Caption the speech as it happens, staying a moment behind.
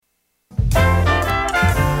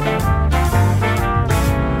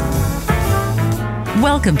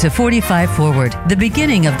Welcome to 45 Forward, the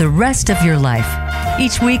beginning of the rest of your life.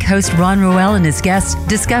 Each week, host Ron Roel and his guests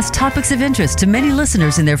discuss topics of interest to many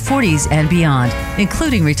listeners in their 40s and beyond,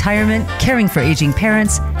 including retirement, caring for aging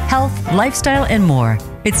parents, health, lifestyle, and more.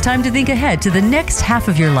 It's time to think ahead to the next half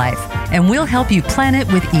of your life, and we'll help you plan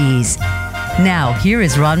it with ease. Now, here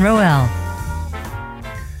is Ron Roel.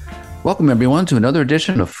 Welcome, everyone, to another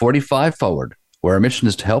edition of 45 Forward, where our mission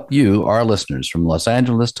is to help you, our listeners, from Los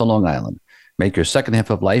Angeles to Long Island, make your second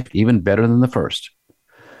half of life even better than the first.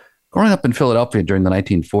 Growing up in Philadelphia during the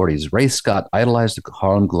 1940s, Ray Scott idolized the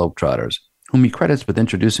Harlem Globetrotters, whom he credits with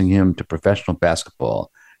introducing him to professional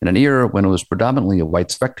basketball in an era when it was predominantly a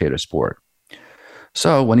white spectator sport.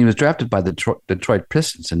 So when he was drafted by the Detroit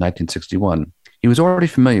Pistons in 1961, he was already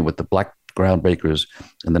familiar with the black groundbreakers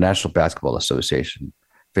in the National Basketball Association,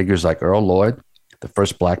 figures like Earl Lloyd, the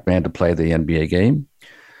first black man to play the NBA game.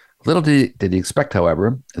 Little did he expect,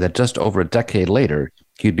 however, that just over a decade later,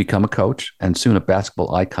 he'd become a coach and soon a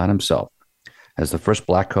basketball icon himself, as the first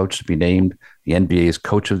black coach to be named the NBA's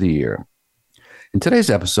Coach of the Year. In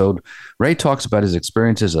today's episode, Ray talks about his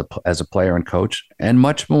experiences as a player and coach and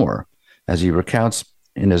much more, as he recounts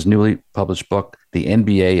in his newly published book, The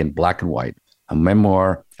NBA in Black and White, a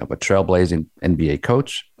memoir of a trailblazing NBA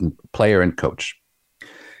coach, player, and coach.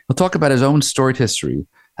 He'll talk about his own storied history,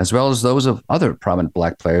 as well as those of other prominent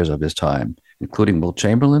black players of his time, including Wilt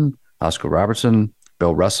Chamberlain, Oscar Roberson,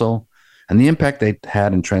 Bill Russell, and the impact they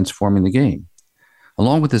had in transforming the game.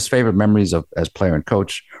 Along with his favorite memories as player and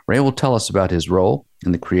coach, Ray will tell us about his role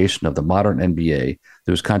in the creation of the modern NBA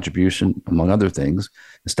through his contribution, among other things,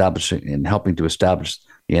 helping to establish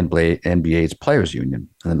the NBA's Players Union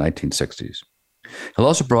in the 1960s. He'll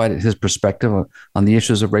also provide his perspective on the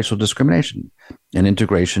issues of racial discrimination and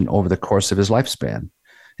integration over the course of his lifespan,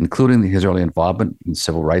 including his early involvement in the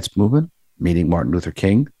civil rights movement, meeting Martin Luther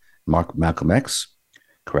King, Malcolm X,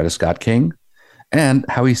 Coretta Scott King, and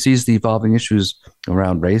how he sees the evolving issues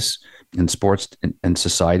around race in sports and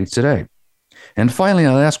society today. And finally,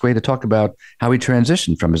 I'll ask Ray to talk about how he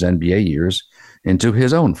transitioned from his NBA years into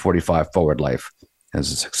his own 45 Forward life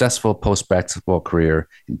as a successful post-basketball career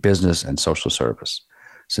in business and social service.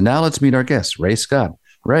 So now let's meet our guest, Ray Scott.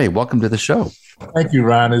 Ray, welcome to the show. Thank you,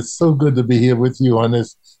 Ron. It's so good to be here with you on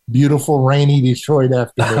this beautiful, rainy Detroit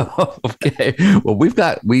afternoon. Okay. Well, we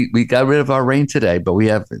got rid of our rain today, but we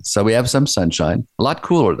have some sunshine. A lot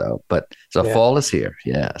cooler though, but fall is here.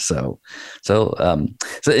 Yeah. So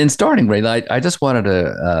in starting, Ray, I just wanted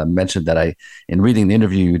to mention that in reading the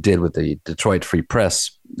interview you did with the Detroit Free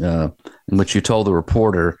Press, in which you told the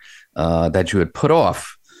reporter that you had put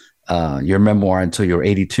off your memoir until you were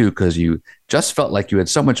 82 because you just felt like you had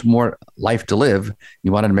so much more life to live.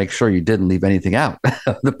 You wanted to make sure you didn't leave anything out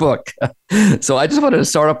of the book. So I just wanted to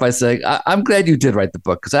start off by saying I'm glad you did write the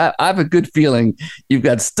book because I have a good feeling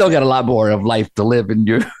you've still got a lot more of life to live in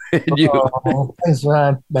you. Oh, thanks,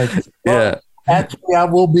 Ron. Thank you. Yeah. Actually, I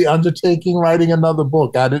will be undertaking writing another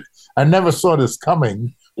book. I never saw this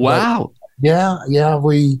coming. Wow. Yeah.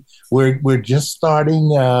 We're just starting.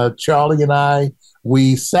 Charlie and I.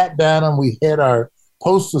 We sat down and we had our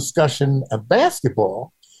post-discussion of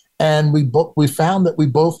basketball, and we found that we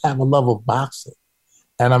both have a love of boxing.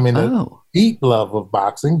 And I mean, a deep love of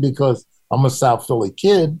boxing because I'm a South Philly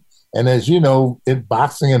kid. And as you know,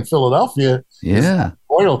 boxing in Philadelphia is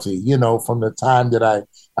royalty, from the time that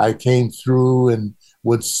I came through and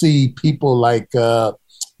would see people like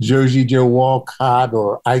Jersey Joe Walcott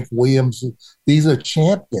or Ike Williams. These are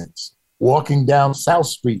champions walking down South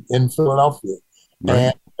Street in Philadelphia.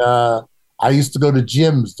 Right. And I used to go to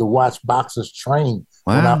gyms to watch boxers train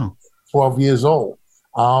when I was 12 years old.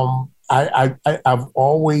 I've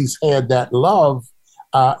always had that love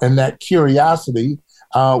and that curiosity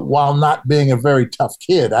while not being a very tough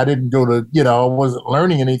kid. I didn't go to, I wasn't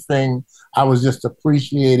learning anything. I was just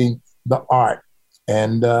appreciating the art.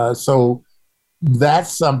 And so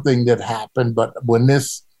that's something that happened. But when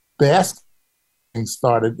this basketball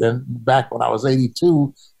started, and back when I was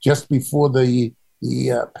 82, just before the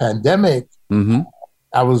pandemic,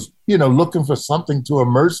 I was, looking for something to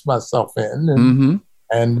immerse myself in.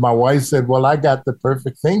 And my wife said, well, I got the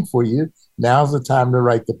perfect thing for you. Now's the time to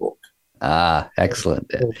write the book. Ah,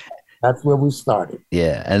 excellent. That's where we started.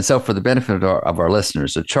 Yeah. And so for the benefit of our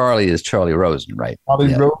listeners, so Charlie is Charlie Rosen, right?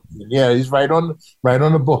 Charlie Rosen. Yeah, he's right on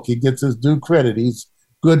the book. He gets his due credit. He's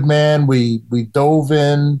a good man. We dove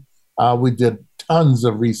in. We did tons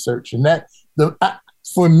of research. And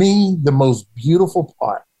for me, the most beautiful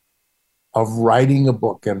part of writing a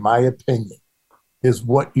book, in my opinion, is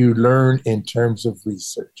what you learn in terms of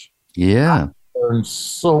research. Yeah. I learned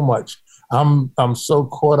so much. I'm so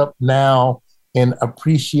caught up now in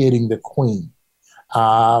appreciating the Queen.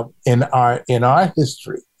 in our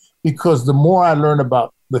history, because the more I learn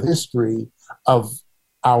about the history of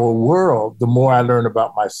our world, the more I learn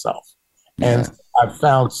about myself. And I've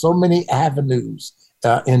found so many avenues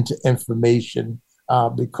into information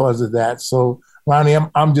because of that. So, Ronnie,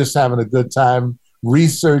 I'm just having a good time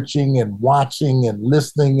researching and watching and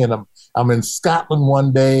listening. And I'm in Scotland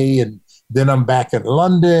one day, and then I'm back in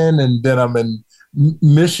London, and then I'm in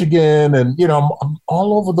Michigan, and I'm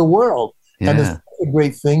all over the world. And it's a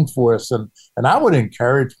great thing for us. And I would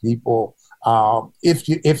encourage people,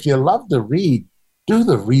 if you love to read, do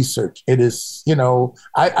the research. It is,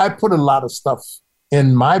 I put a lot of stuff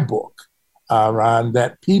in my book, Ron,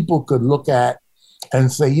 that people could look at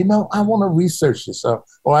and say, I want to research this.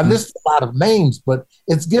 Or I list a lot of names, but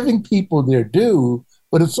it's giving people their due,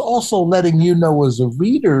 but it's also letting you know as a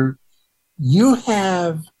reader, you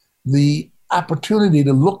have the opportunity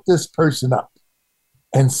to look this person up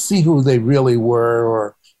and see who they really were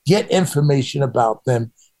or get information about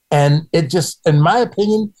them. And it just, in my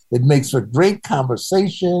opinion, it makes for great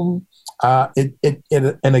conversation. And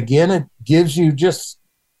again, it gives you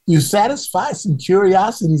you satisfy some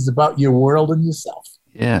curiosities about your world and yourself.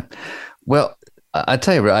 Yeah. Well, I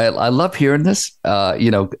tell you, I love hearing this.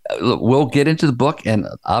 We'll get into the book, and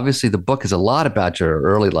obviously the book is a lot about your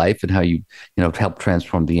early life and how you helped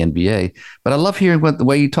transform the NBA. But I love hearing the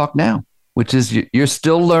way you talk now, which is you're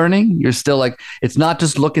still learning. You're still it's not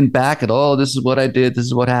just looking back at, this is what I did, this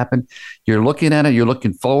is what happened. You're looking at it, you're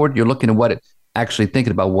looking forward, you're looking at actually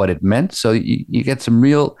thinking about what it meant. So you get some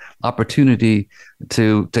real opportunity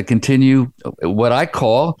to continue what I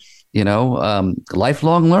call,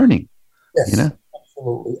 lifelong learning. Yes,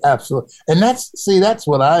 absolutely. And that's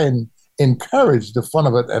what I encourage, the fun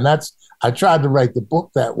of it. And I tried to write the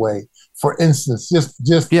book that way. For instance,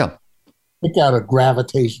 just pick out a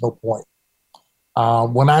gravitational point.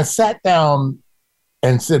 When I sat down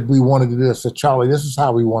and said we wanted to do this, I said, Charlie, this is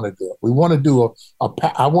how we want to do it. We want to do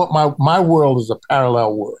I want my world is a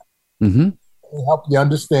parallel world. Mm-hmm. Let me help you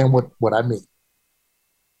understand what I mean.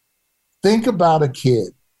 Think about a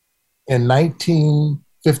kid in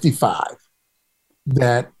 1955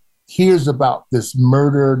 that hears about this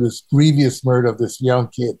grievous murder of this young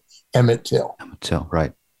kid, Emmett Till. Emmett Till,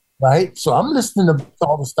 right. Right? So I'm listening to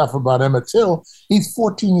all the stuff about Emmett Till. He's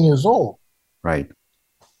 14 years old. Right.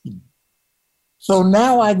 So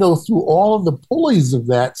now I go through all of the pulleys of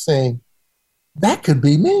that saying, that could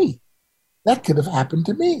be me. That could have happened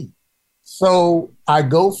to me. So I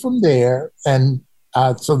go from there. And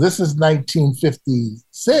so this is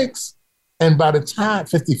 1956. And by the time,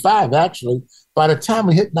 55 actually, by the time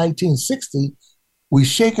we hit 1960, we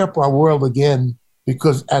shake up our world again,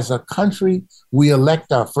 because as a country, we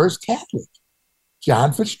elect our first Catholic,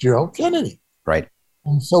 John Fitzgerald Kennedy. Right.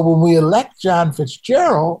 And so when we elect John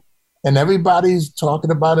Fitzgerald, and everybody's talking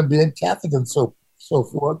about him being Catholic and so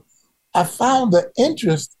forth, I found the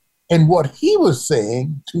interest in what he was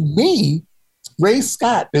saying to me. Ray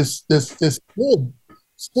Scott, this kid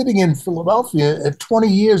sitting in Philadelphia at 20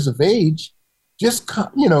 years of age, just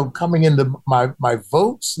coming into my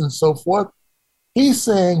votes and so forth. He's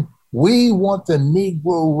saying, we want the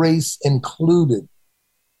Negro race included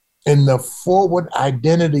in the forward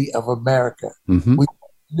identity of America. Mm-hmm. We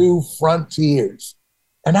want new frontiers.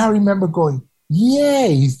 And I remember going,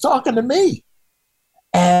 yay, he's talking to me.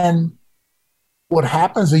 And what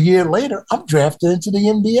happens a year later, I'm drafted into the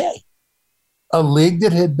NBA, a league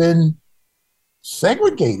that had been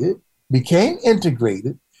segregated, became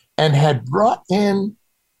integrated, and had brought in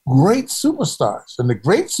great superstars. And the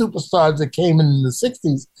great superstars that came in the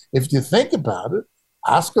 60s, if you think about it,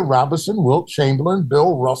 Oscar Roberson, Wilt Chamberlain,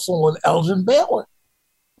 Bill Russell, and Elgin Baylor.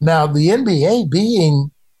 Now, the NBA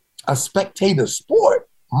being a spectator sport,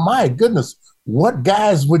 my goodness, what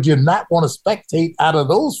guys would you not want to spectate out of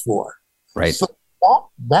those four? Right. So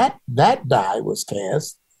that die was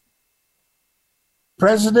cast.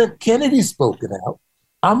 President Kennedy spoken out.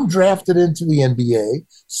 I'm drafted into the NBA.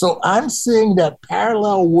 So I'm seeing that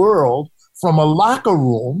parallel world from a locker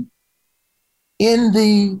room in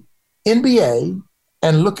the NBA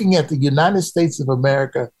and looking at the United States of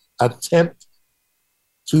America attempt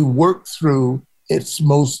to work through its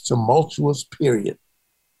most tumultuous period.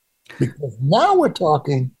 Because now we're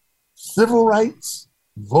talking civil rights,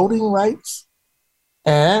 voting rights,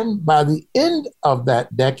 and by the end of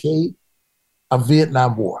that decade, a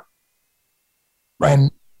Vietnam War. Right. And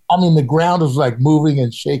I mean, the ground is like moving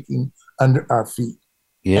and shaking under our feet.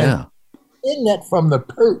 Yeah. And in that, from the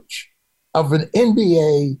perch of an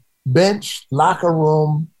NBA bench, locker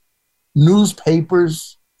room,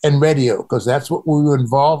 newspapers, and radio, because that's what we were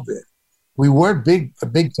involved in. We weren't a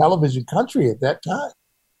big television country at that time.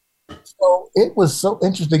 So it was so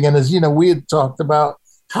interesting. And as you know, we had talked about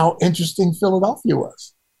how interesting Philadelphia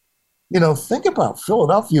was. Think about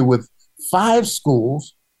Philadelphia with five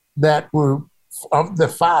schools that were, of the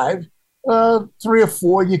five, three or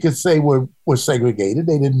four you could say were segregated.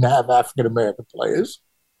 They didn't have African American players.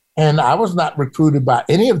 And I was not recruited by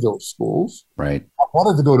any of those schools. Right. I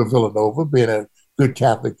wanted to go to Villanova, being a good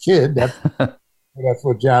Catholic kid. That's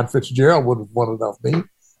what John Fitzgerald would have wanted of me.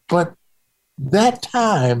 But that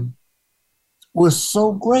time was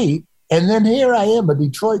so great. And then here I am, a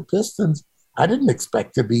Detroit Pistons. I didn't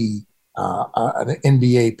expect to be an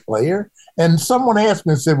NBA player. And someone asked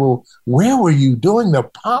me and said, well, where were you doing the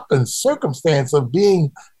pomp and circumstance of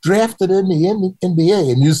being drafted in the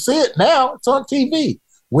NBA? And you see it now, it's on TV.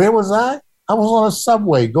 Where was I? I was on a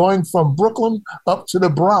subway going from Brooklyn up to the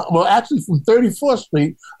Bronx. Well, actually from 34th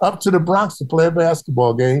Street up to the Bronx to play a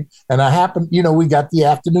basketball game. And I happened, we got the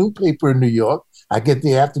afternoon paper in New York. I get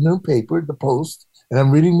the afternoon paper, the Post, and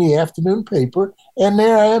I'm reading the afternoon paper. And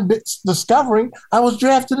there I am discovering I was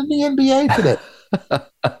drafted in the NBA today.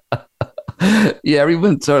 Yeah,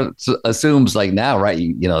 everyone sort of assumes like now, right?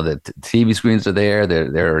 The TV screens are there.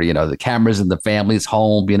 They're the cameras in the family's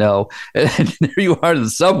home. And there you are in the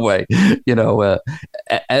subway.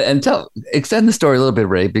 And extend the story a little bit,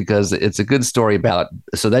 Ray, because it's a good story about.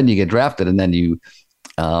 So then you get drafted, and then your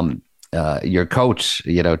coach,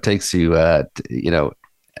 takes you,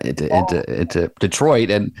 into Detroit,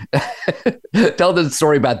 and tell the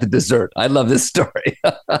story about the dessert. I love this story.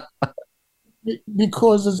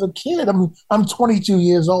 Because as a kid, I'm 22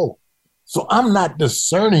 years old. So I'm not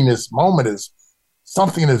discerning this moment as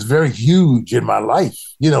something that's very huge in my life,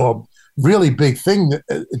 a really big thing that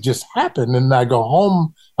just happened. And I go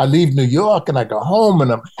home, I leave New York and I go home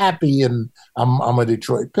and I'm happy and I'm a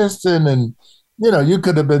Detroit Piston. And, you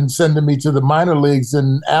could have been sending me to the minor leagues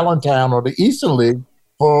in Allentown or the Eastern League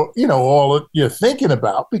for, all that you're thinking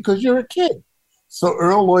about because you're a kid. So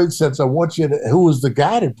Earl Lloyd says, I want you to, who was the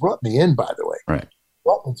guy that brought me in, by the way, right?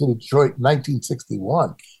 Brought me to Detroit in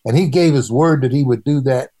 1961. And he gave his word that he would do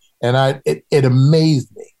that. And it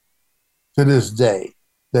amazed me to this day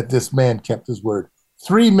that this man kept his word.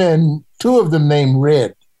 Three men, two of them named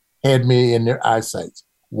Red, had me in their eyesight.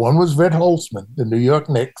 One was Red Holtzman, the New York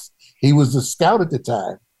Knicks. He was the scout at the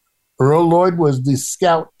time. Earl Lloyd was the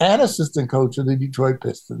scout and assistant coach of the Detroit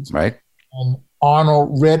Pistons. Right. And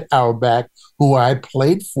Arnold Red Auerbach, who I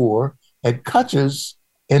played for at Cutchers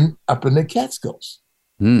up in the Catskills.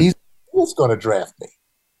 He was going to draft me.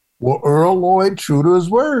 Well, Earl Lloyd, true to his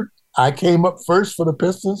word, I came up first for the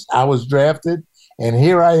Pistons. I was drafted, and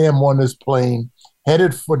here I am on this plane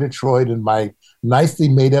headed for Detroit in my nicely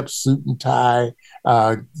made up suit and tie.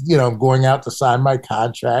 I'm going out to sign my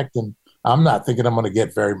contract, and I'm not thinking I'm going to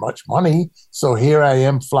get very much money. So here I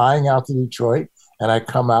am flying out to Detroit, and I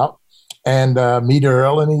come out and meet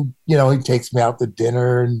Earl, and he takes me out to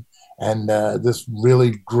dinner and this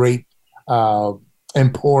really great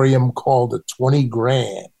emporium called the 20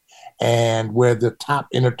 Grand, and where the top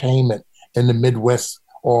entertainment in the Midwest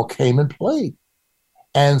all came and played.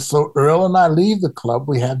 And so Earl and I leave the club,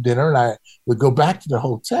 we have dinner, and we go back to the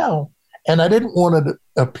hotel, and I didn't want to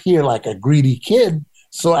appear like a greedy kid,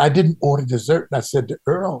 so I didn't order dessert. And I said to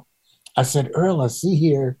Earl, I see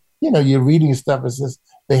here, you're reading stuff. It says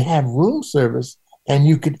they have room service and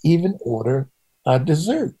you could even order a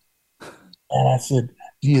dessert. And I said,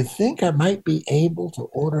 do you think I might be able to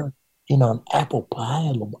order, an apple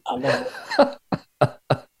pie?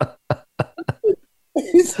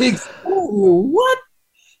 He said, what?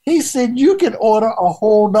 He said, you can order a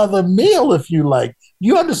whole nother meal if you like.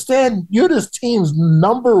 You understand you're this team's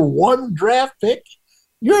number one draft pick?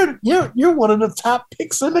 You're one of the top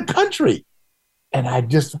picks in the country. And I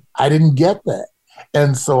didn't get that.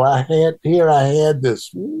 And so I had this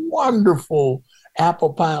wonderful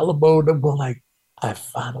apple pie a la mode. I'm going like, I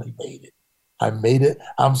finally made it. I made it.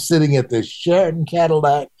 I'm sitting at the Sheraton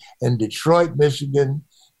Cadillac in Detroit, Michigan,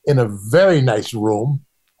 in a very nice room.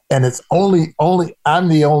 And it's only I'm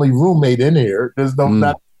the only roommate in here. There's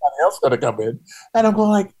nobody else going to come in. And I'm going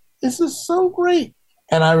like, this is so great.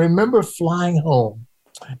 And I remember flying home.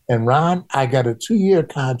 And Ron, I got a 2-year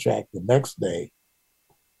contract the next day,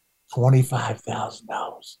 $25,000.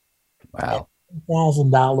 Wow.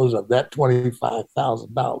 $1,000 of that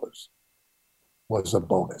 $25,000 was a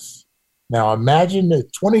bonus. Now imagine a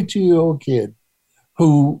 22-year-old kid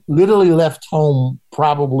who literally left home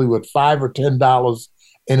probably with $5 or $10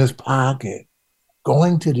 in his pocket,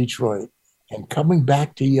 going to Detroit and coming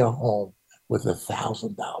back to your home with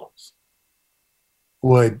 $1,000.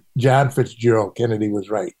 Boy, John Fitzgerald Kennedy was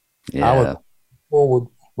right. Yeah. I was forward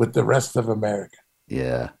with the rest of America.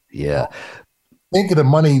 Yeah. think of the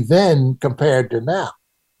money then compared to now.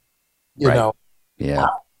 You Right. know, Yeah.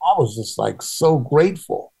 I was just like so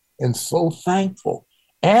grateful and so thankful.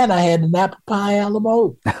 And I had an apple pie a la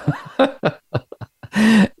mode.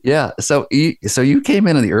 Yeah. So you came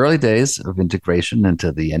in the early days of integration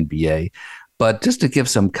into the NBA, but just to give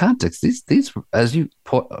some context, these as you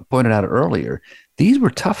pointed out earlier, these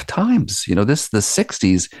were tough times. The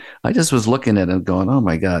 60s. I just was looking at it going, oh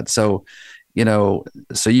my God. So,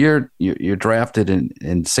 so you're drafted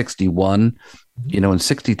in 61. In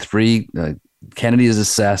 63, Kennedy is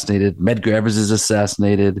assassinated. Medgar Evers is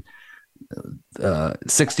assassinated.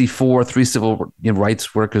 64, 3 civil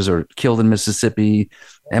rights workers are killed in Mississippi.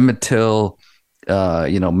 Emmett Till,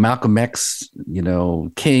 Malcolm X,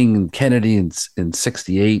 King, Kennedy in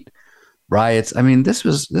 68 riots. I mean, this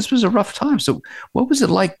was a rough time. So what was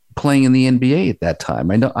it like playing in the NBA at that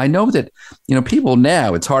time? I know that, people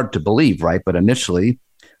now, it's hard to believe, right? But initially,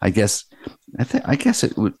 I guess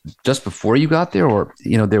it was just before you got there, or,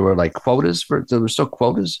 there were like quotas there were still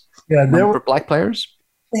quotas for black players.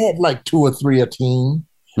 They had like 2 or 3 a team.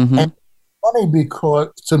 Mm-hmm. And funny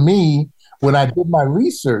because to me, when I did my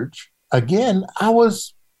research, again, I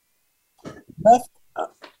was left,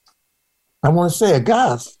 I want to say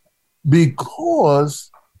aghast, because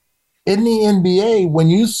in the NBA, when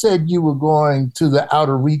you said you were going to the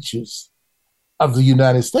outer reaches of the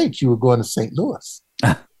United States, you were going to St. Louis.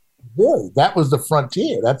 Really, that was the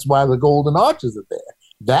frontier. That's why the Golden Arches are there.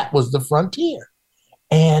 That was the frontier.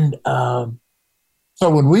 And so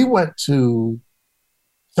when we went to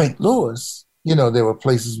St. Louis, there were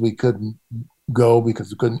places we couldn't go because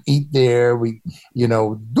we couldn't eat there.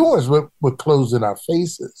 Doors were closed in our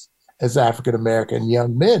faces as African-American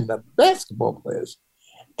young men, basketball players.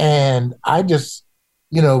 And I just,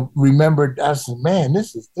 remembered, I said, man,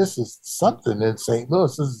 this is something in St.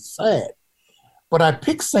 Louis. This is sad. But I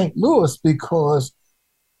picked St. Louis because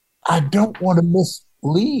I don't want to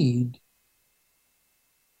mislead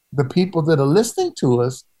the people that are listening to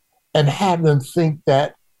us and have them think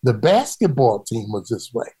that the basketball team was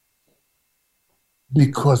this way.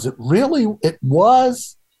 Because it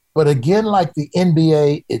was, but again, like the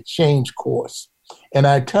NBA, it changed course. And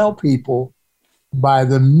I tell people, by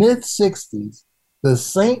the mid-60s, the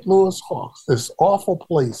St. Louis Hawks, this awful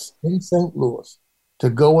place in St. Louis, to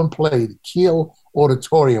go and play, the Kiel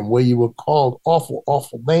Auditorium, where you were called awful,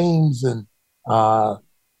 awful names. And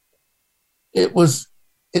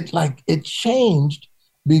it changed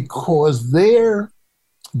because their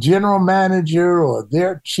general manager or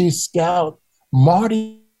their chief scout,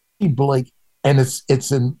 Marty Blake, and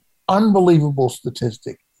it's an unbelievable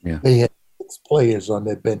statistic. Yeah. They had 6 players on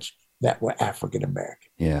their bench that were African American.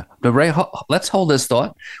 Yeah. But Ray, let's hold this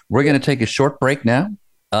thought. We're going to take a short break now.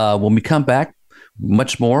 When we come back,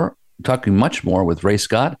 talking much more with Ray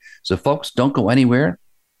Scott. So folks, don't go anywhere.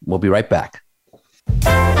 We'll be right back.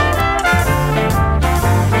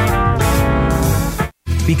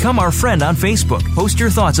 Become our friend on Facebook. Post your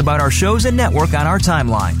thoughts about our shows and network on our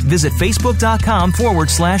timeline. Visit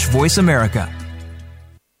Facebook.com/Voice America.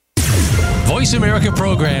 Voice America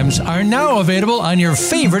programs are now available on your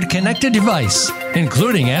favorite connected device,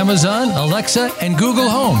 including Amazon, Alexa, and Google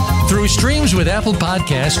Home. Through streams with Apple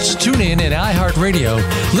Podcasts, TuneIn, and iHeartRadio,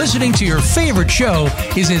 listening to your favorite show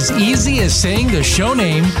is as easy as saying the show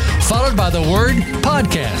name followed by the word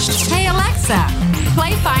podcast. Hey, Alexa,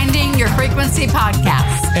 play Finding Your Frequency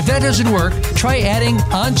podcast. If that doesn't work, try adding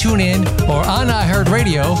on TuneIn or on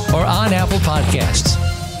iHeartRadio or on Apple Podcasts.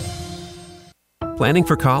 Planning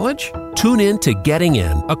for college? Tune in to Getting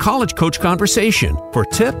In, a college coach conversation for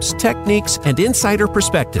tips, techniques, and insider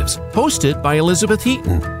perspectives. Hosted by Elizabeth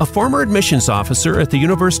Heaton, a former admissions officer at the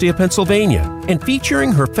University of Pennsylvania, and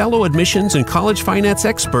featuring her fellow admissions and college finance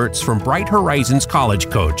experts from Bright Horizons College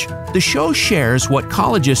Coach. The show shares what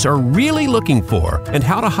colleges are really looking for and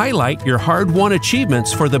how to highlight your hard-won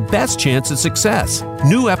achievements for the best chance at success.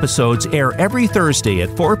 New episodes air every Thursday at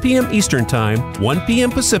 4 p.m. Eastern Time, 1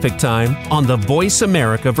 p.m. Pacific Time on the Voice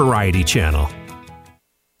America Variety Channel.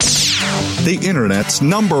 The Internet's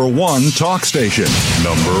 #1 talk station.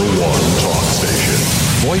 #1 talk station.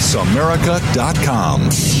 VoiceAmerica.com.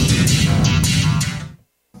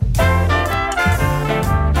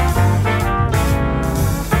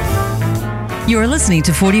 You are listening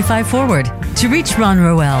to 45 Forward. To reach Ron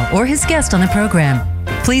Roel or his guest on the program,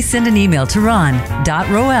 please send an email to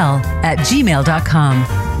ron.roel@gmail.com.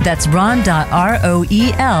 That's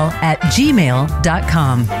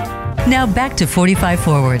ron.roel@gmail.com. Now back to 45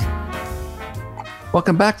 Forward.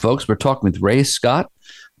 Welcome back, folks. We're talking with Ray Scott,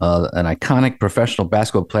 an iconic professional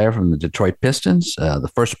basketball player from the Detroit Pistons, the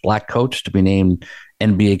first black coach to be named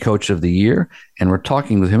NBA Coach of the Year. And we're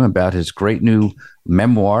talking with him about his great new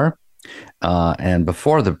memoir. And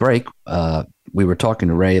before the break, we were talking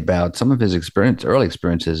to Ray about some of his early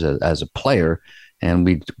experiences as a player. And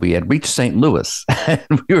we had reached St. Louis,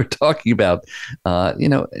 and we were talking about,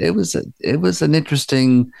 it was an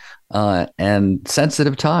interesting and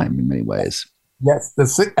sensitive time in many ways. Yes,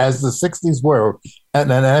 as the 60s were,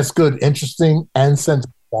 and that's good, interesting and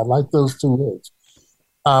sensitive. I like those two words.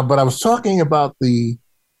 But I was talking about the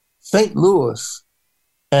St. Louis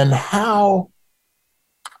and how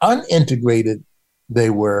unintegrated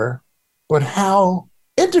they were, but how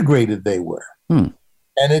integrated they were.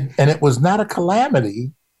 And it was not a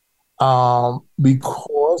calamity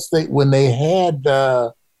because when they had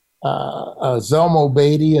Zelmo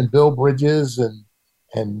Beatty and Bill Bridges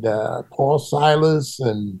and Paul Silas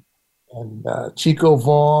and Chico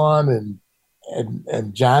Vaughn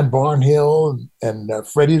and John Barnhill and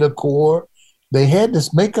Freddie LaCour, they had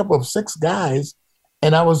this makeup of 6 guys,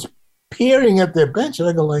 and I was peering at their bench and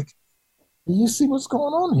I go like, "Do you see what's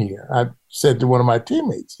going on here?" I said to one of my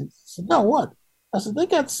teammates. He said, "No, what?" I said, "They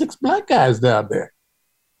got 6 black guys down there."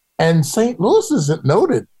 And St. Louis isn't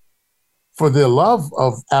noted for their love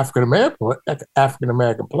of African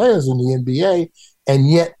American players in the NBA, and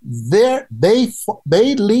yet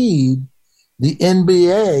they lead the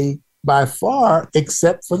NBA by far,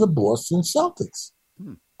 except for the Boston Celtics,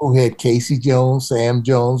 who had Casey Jones, Sam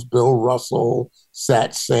Jones, Bill Russell,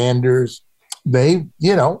 Satch Sanders. They,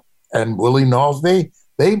 and Willie Knowles. They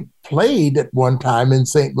played at one time in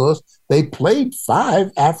St. Louis. They played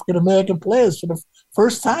 5 African-American players for the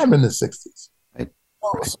first time in the 60s. Right.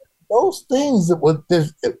 So those things that were,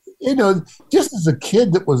 just as a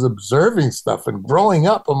kid that was observing stuff and growing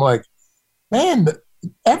up, I'm like, man,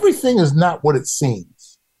 everything is not what it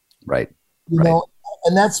seems. Right.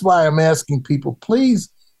 And that's why I'm asking people, please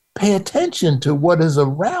pay attention to what is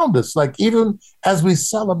around us. Like even as we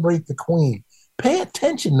celebrate the Queen, pay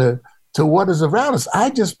attention to what is around us. I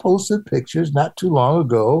just posted pictures not too long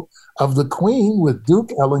ago of the Queen with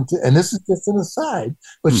Duke Ellington, and this is just an aside,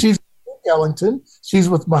 but she's with Duke Ellington, she's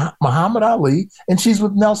with Muhammad Ali, and she's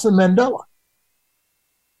with Nelson Mandela.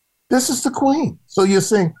 This is the Queen. So you're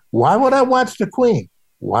saying, why would I watch the Queen?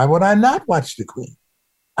 Why would I not watch the Queen?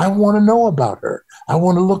 I want to know about her. I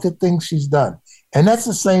want to look at things she's done. And that's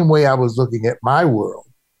the same way I was looking at my world.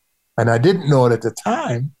 And I didn't know it at the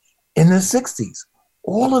time in the 60s.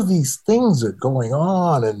 All of these things are going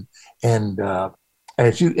on, and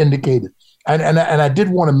as you indicated, and I did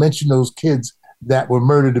want to mention those kids that were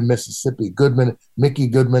murdered in Mississippi, Mickey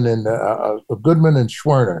Goodman, and Goodman and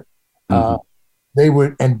Schwerner. They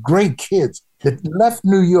were great kids that left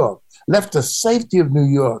New York, left the safety of New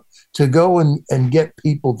York to go and get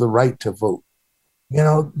people the right to vote.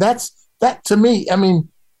 That to me. I mean,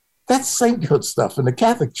 that's sainthood stuff in the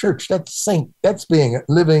Catholic Church. That's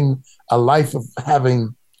living a life of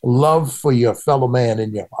having love for your fellow man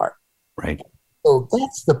in your heart. Right. So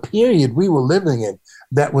that's the period we were living in,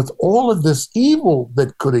 that with all of this evil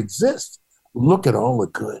that could exist, look at all the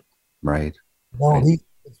good. Right. These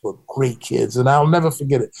kids were great kids, and I'll never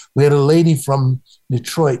forget it. We had a lady from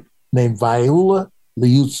Detroit named Viola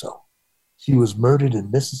Liuzzo. She was murdered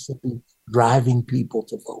in Mississippi driving people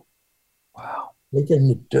to vote. Wow.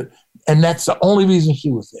 And that's the only reason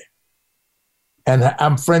she was there. And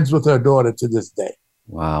I'm friends with her daughter to this day.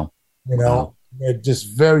 Wow. Wow. They're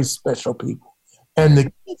just very special people. And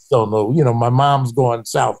the kids don't know, my mom's going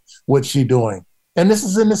south. What's she doing? And this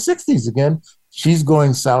is in the 60s again. She's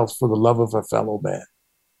going south for the love of her fellow man.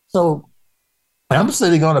 So I'm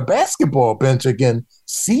sitting on a basketball bench again,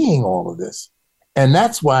 seeing all of this. And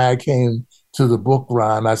that's why I came to the book,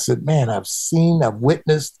 Ron. I said, man, I've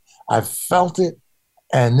witnessed, I've felt it.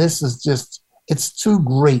 And this is just, it's too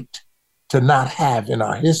great to not have in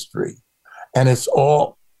our history. And it's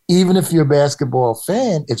all, even if you're a basketball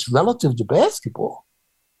fan, it's relative to basketball.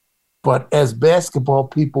 But as basketball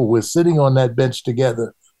people, we're sitting on that bench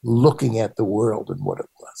together, looking at the world and what it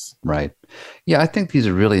was. Right. Yeah, I think these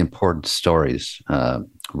are really important stories,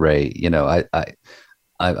 Ray.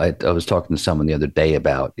 I was talking to someone the other day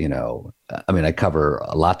about, I cover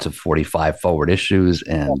lots of 45 forward issues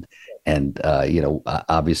and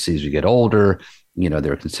obviously as you get older,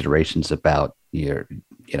 there are considerations about your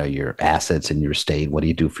assets in your estate. What do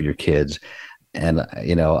you do for your kids? And,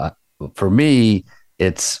 for me,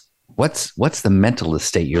 it's what's the mental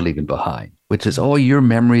estate you're leaving behind, which is all your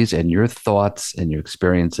memories and your thoughts and your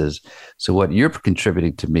experiences. So what you're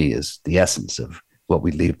contributing to me is the essence of what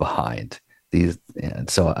we leave behind. And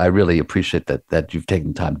so I really appreciate that you've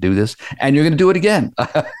taken time to do this, and you're going to do it again,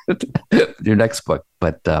 your next book.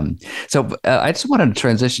 But I just wanted to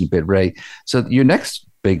transition a bit, Ray. So your next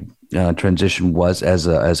big transition was as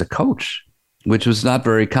a coach, which was not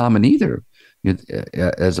very common either.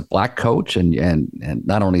 As a Black coach, and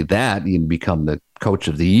not only that, you become the coach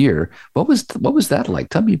of the year. What was that like?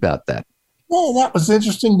 Tell me about that. Well, that was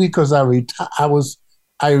interesting because I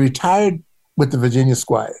retired with the Virginia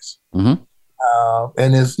Squires. Mm-hmm.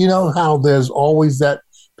 And as you know how there's always that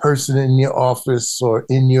person in your office or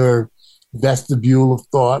in your vestibule of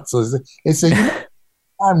thoughts. So they say,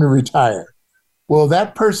 time to retire. Well,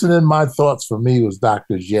 that person in my thoughts for me was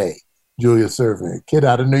Dr. J, Julius Irving, a kid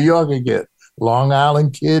out of New York again, Long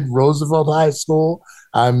Island kid, Roosevelt High School.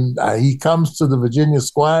 He comes to the Virginia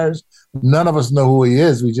Squires. None of us know who he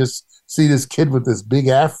is. We just see this kid with this big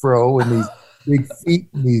afro and these big feet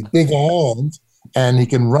and these big hands. And he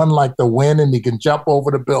can run like the wind and he can jump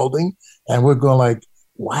over the building. And we're going like,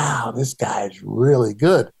 wow, this guy is really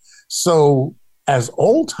good. So as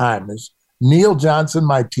old timers, Neil Johnson,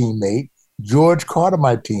 my teammate, George Carter,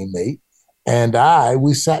 my teammate, and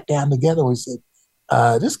we sat down together. We said,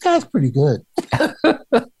 this guy's pretty good.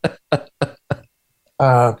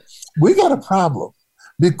 We got a problem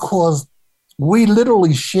because we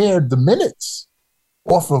literally shared the minutes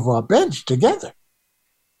off of our bench together.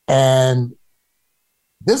 And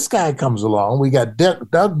this guy comes along. We got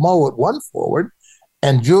Doug Moe at one forward,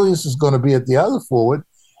 and Julius is going to be at the other forward.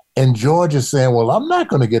 And George is saying, well, I'm not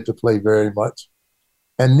going to get to play very much.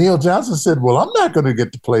 And Neil Johnson said, well, I'm not going to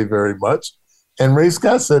get to play very much. And Ray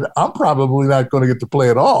Scott said, I'm probably not going to get to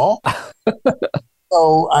play at all.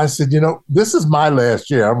 So I said, this is my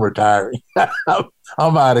last year. I'm retiring.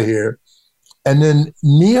 I'm out of here. And then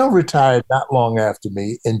Neil retired not long after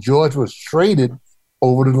me, and George was traded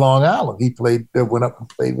over to Long Island. He went up and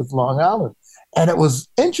played with Long Island. And it was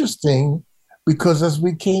interesting because as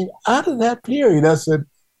we came out of that period, I said,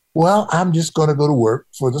 well, I'm just going to go to work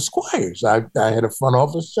for the Squires. I had a front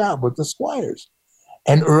office job with the Squires.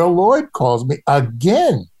 And Earl Lloyd calls me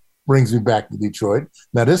again, brings me back to Detroit.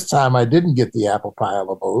 Now, this time I didn't get the apple pie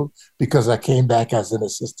abode because I came back as an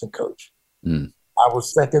assistant coach. Mm. I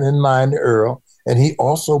was second in line to Earl, and he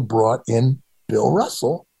also brought in Bill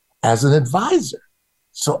Russell as an advisor.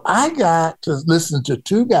 So I got to listen to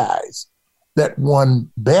two guys that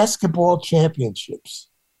won basketball championships.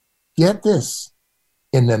 Get this,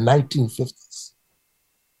 in the 1950s.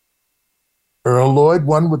 Earl Lloyd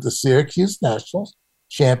won with the Syracuse Nationals,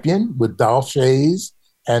 champion with Dolph Shays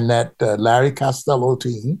and that Larry Costello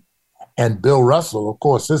team. And Bill Russell, of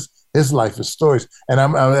course, his life is stories. And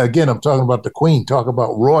I'm talking about the Queen, talk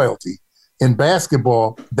about royalty. In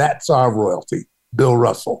basketball, that's our royalty, Bill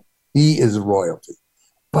Russell. He is royalty.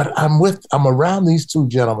 But I'm around these two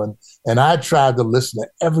gentlemen, and I tried to listen to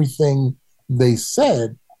everything they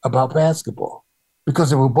said about basketball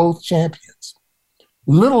because they were both champions.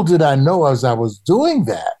 Little did I know as I was doing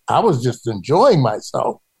that, I was just enjoying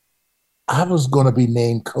myself. I was going to be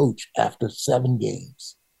named coach after 7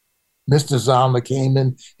 games. Mr. Zalma came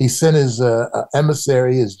in. He sent his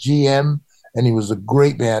emissary, his GM, and he was a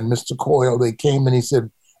great man, Mr. Coyle. They came and he said,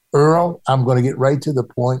 Earl, I'm going to get right to the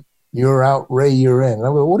point. You're out, Ray, you're in. And I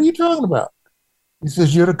go, what are you talking about? He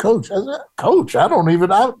says, you're the coach. I said, coach, I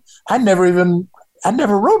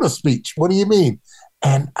never wrote a speech. What do you mean?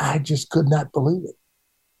 And I just could not believe it.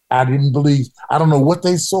 I don't know what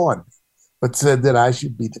they saw in me, but said that I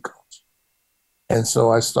should be the coach. And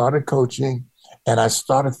so I started coaching, and I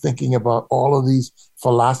started thinking about all of these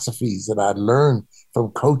philosophies that I'd learned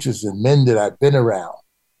from coaches and men that I'd been around,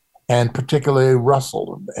 and particularly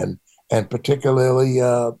Russell and particularly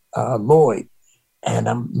Lloyd. And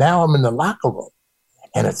I'm in the locker room,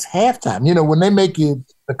 and it's halftime. When they make you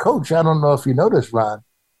the coach, I don't know if you know this, Ron,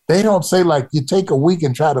 they don't say like you take a week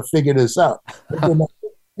and try to figure this out.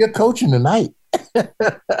 You're coaching tonight.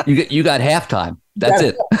 You got halftime. That's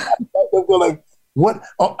it. Like, what?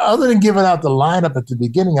 Other than giving out the lineup at the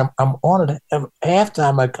beginning, I'm on it. At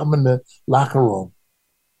halftime, I come in the locker room.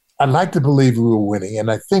 I'd like to believe we were winning,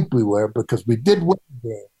 and I think we were because we did win the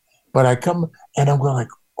game. But I come and I'm going like,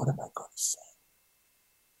 what am I going to say?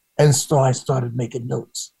 And so I started making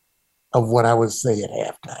notes of what I would say at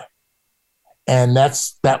halftime. And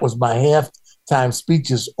that was my halftime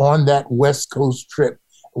speeches on that West Coast trip,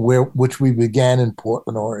 which we began in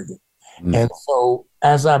Portland, Oregon. Mm. And so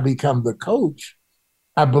as I become the coach,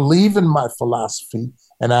 I believe in my philosophy,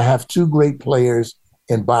 and I have 2 great players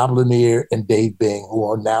in Bob Lanier and Dave Bing, who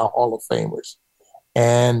are now Hall of Famers.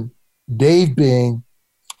 And Dave Bing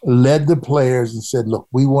led the players and said, look,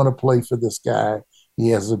 we want to play for this guy. He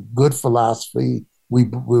has a good philosophy.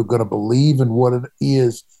 we're going to believe in what it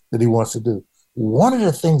is that he wants to do. One of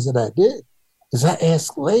the things that I did is I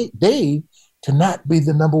asked Dave to not be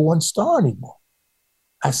the number one star anymore.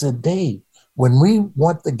 I said, Dave, when we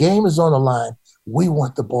want the game is on the line, we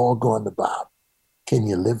want the ball going to Bob. Can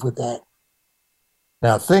you live with that?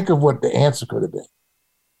 Now think of what the answer could have been.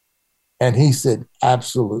 And he said,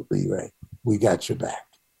 absolutely, Ray. We got your back.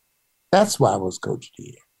 That's why I was coach of the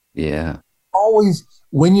year. Yeah. Always,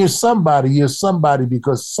 when you're somebody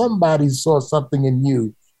because somebody saw something in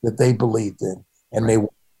you that they believed in, and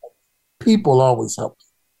people always help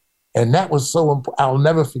you. And that was so important. I'll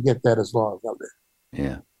never forget that as long as I live.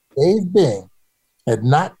 Yeah. Dave Bing had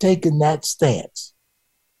not taken that stance,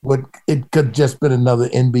 but it could just been another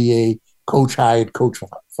NBA coach hired, coach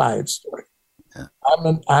fired story. Yeah.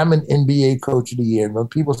 I'm an NBA coach of the year. And when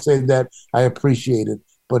people say that, I appreciate it.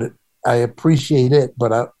 But I appreciate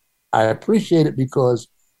it because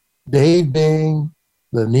Dave Bing,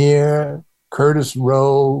 Lanier, Curtis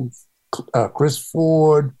Rowe, Chris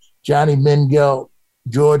Ford, Johnny Mengelt,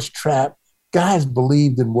 George Trapp, guys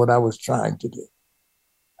believed in what I was trying to do.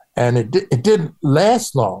 And it didn't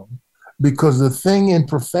last long because the thing in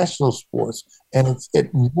professional sports, and it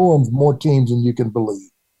ruins more teams than you can believe.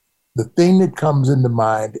 The thing that comes into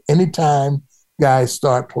mind anytime guys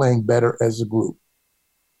start playing better as a group,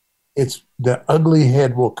 it's the ugly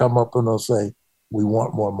head will come up and they'll say, we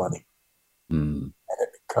want more money. And it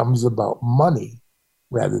becomes about money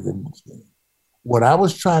rather than the team. What I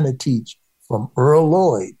was trying to teach from Earl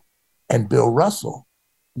Lloyd and Bill Russell,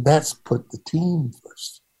 that's put the team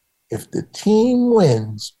first. If the team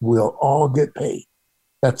wins, we'll all get paid.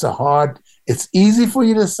 It's easy for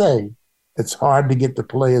you to say, it's hard to get the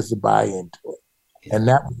players to buy into it. Yeah. And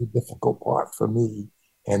that was the difficult part for me.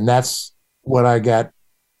 And that's what I got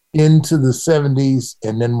into the 70s.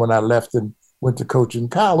 And then when I left and went to coach in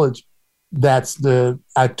college, I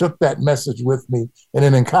took that message with me. And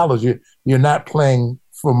then in college, you're not playing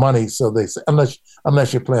for money. So they say, unless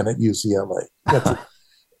you're playing at UCLA. That's it.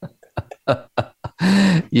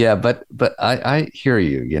 Yeah, but I hear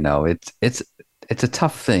you. It's a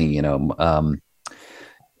tough thing.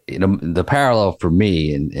 The parallel for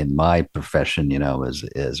me in my profession,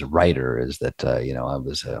 as a writer, is that I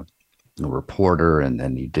was a reporter,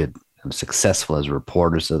 and you did successful as a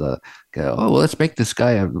reporter. So let's make this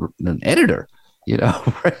guy an editor.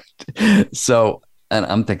 Right? So, and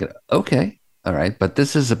I'm thinking, okay, all right, but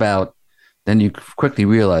this is about. Then you quickly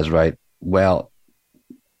realize, right? Well,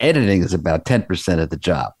 editing is about 10% of the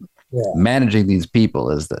job. Yeah. Managing these people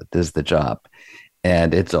is the job,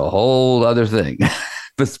 and it's a whole other thing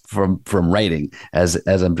from writing, as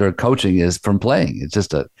I'm sure coaching is from playing.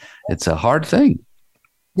 It's a hard thing.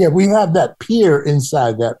 Yeah, we have that peer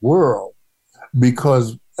inside that world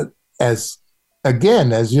because, as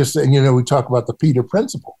you're saying, we talk about the Peter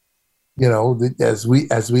principle. As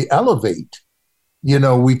we elevate,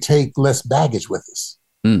 we take less baggage with us.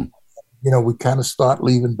 We kind of start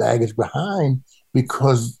leaving baggage behind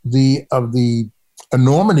because of the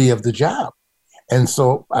enormity of the job. And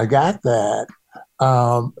so I got that.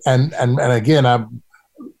 And again,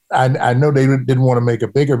 I know they didn't want to make a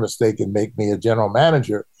bigger mistake and make me a general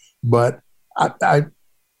manager, but I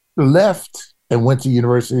left and went to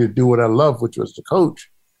university to do what I love, which was to coach.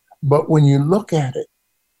 But when you look at it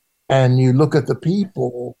and you look at the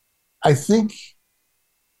people, I think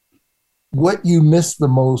what you miss the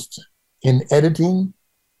most in editing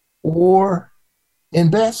or in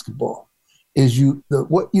basketball is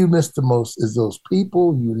what you miss the most is those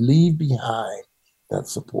people you leave behind that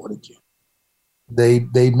supported you.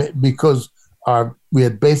 Because we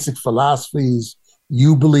had basic philosophies.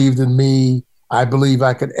 You believed in me. I believe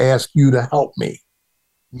I could ask you to help me,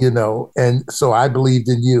 and so I believed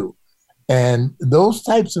in you. And those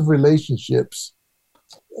types of relationships,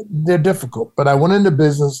 they're difficult. But I went into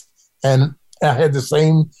business and I had the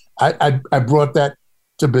same, I brought that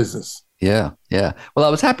to business. Yeah, yeah. Well, I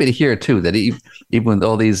was happy to hear too that even with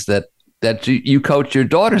all these that you coach your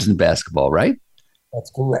daughters in basketball, right?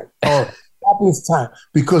 That's correct. Happiest time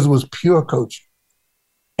because it was pure coaching.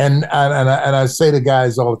 And I say to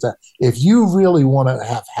guys all the time, if you really want to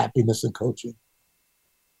have happiness in coaching,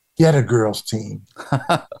 get a girls team.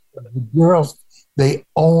 The girls, they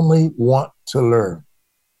only want to learn.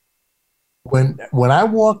 When I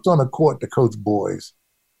walked on a court to coach boys,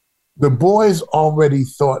 the boys already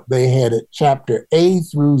thought they had it chapter A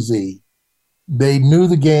through Z. They knew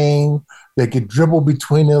the game. They could dribble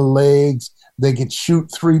between their legs. They could shoot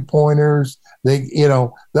 3-pointers.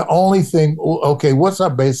 The only thing, okay, what's our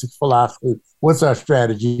basic philosophy? What's our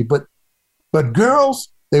strategy? But girls,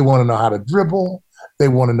 they want to know how to dribble. They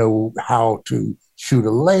want to know how to shoot a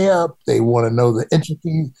layup. They want to know the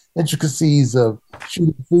intricacies of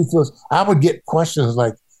shooting free throws. I would get questions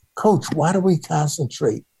like, Coach, why do we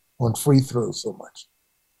concentrate on free throws so much?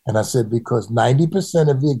 And I said, because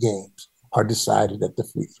 90% of your games are decided at the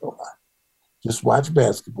free throw line. Just watch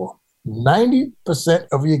basketball. 90%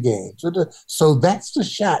 of your games. So that's the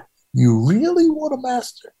shot you really want to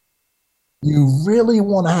master. You really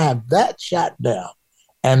want to have that shot down.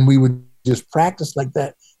 And we would just practice like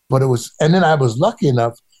that. But and then I was lucky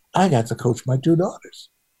enough, I got to coach my 2 daughters.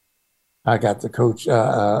 I got to coach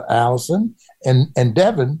Allison and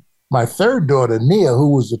Devin. My 3rd daughter, Nia, who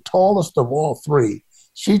was the tallest of all 3,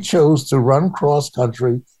 she chose to run cross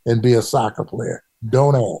country and be a soccer player.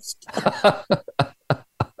 Don't ask.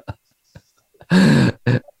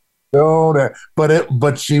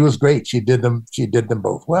 But she was great. She did them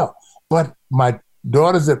both well. But my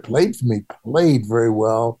daughters that played for me played very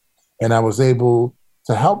well, and I was able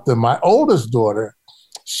to help them. My oldest daughter,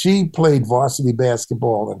 she played varsity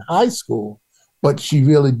basketball in high school, but she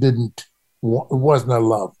really didn't. It wasn't her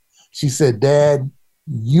love. She said, Dad,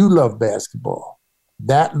 you love basketball.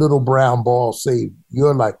 That little brown ball saved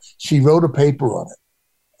your life. She wrote a paper on it.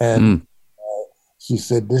 And she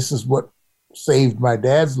said, this is what saved my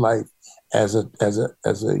dad's life as a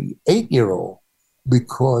 8-year-old,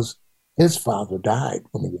 because his father died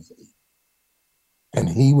when he was 8. And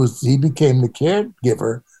he became the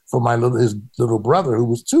caregiver for his little brother, who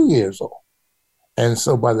was 2 years old. And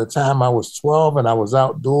so by the time I was 12 and I was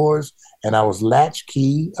outdoors and I was a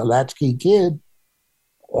latchkey kid,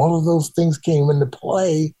 all of those things came into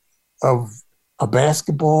play of a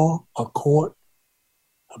basketball, a court,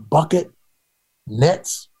 a bucket,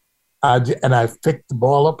 nets. I picked the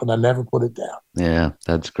ball up and I never put it down. Yeah,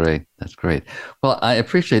 that's great. That's great. Well, I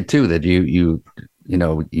appreciate too that you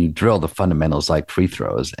drill the fundamentals like free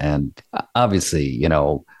throws, and obviously,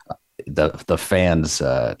 the fans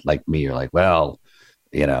like me are like, well,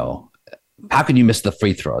 how can you miss the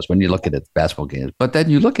free throws when you look at it, basketball games? But then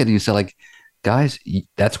you look at it and you say, like, guys,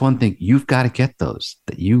 that's one thing. You've got to get those.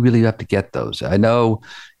 That you really have to get those. I know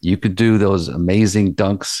you could do those amazing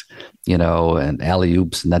dunks, and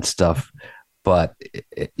alley-oops and that stuff. But,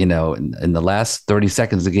 in the last 30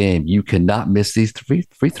 seconds of the game, you cannot miss these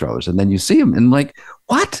free throws. And then you see them and like,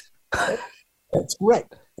 what? That's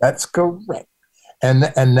correct. That's correct. And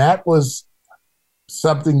that was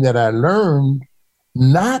something that I learned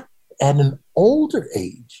not at an older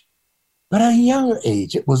age, but at a younger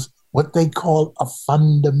age. It was what they call a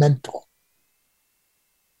fundamental.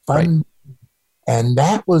 Right. And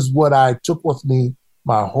that was what I took with me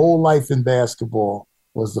my whole life in basketball,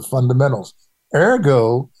 was the fundamentals.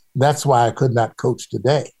 Ergo, that's why I could not coach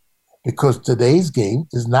today, because today's game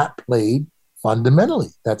is not played fundamentally.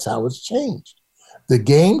 That's how it's changed. The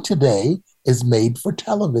game today is made for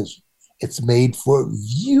television. It's made for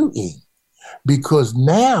viewing, because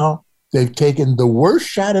now they've taken the worst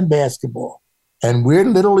shot in basketball, and we're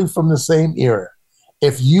literally from the same era.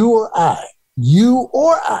 If you or I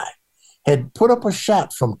had put up a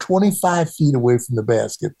shot from 25 feet away from the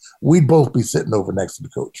basket, we'd both be sitting over next to the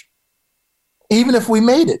coach. Even if we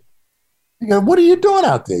made it. You go, what are you doing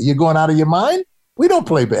out there? You're going out of your mind? We don't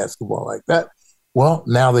play basketball like that. Well,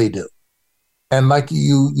 now they do. And like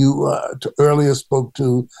you earlier spoke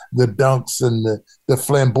to the dunks and the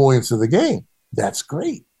flamboyance of the game. That's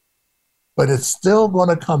great. But it's still going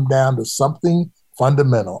to come down to something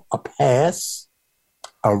fundamental: a pass,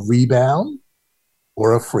 a rebound,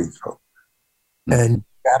 or a free throw. And you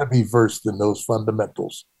got to be versed in those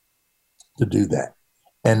fundamentals to do that.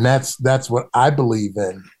 And that's what I believe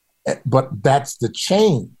in. But that's the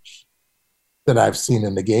change that I've seen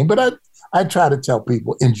in the game. But I try to tell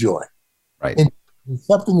people, enjoy. Right. And it's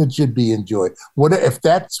something that should be enjoyed. If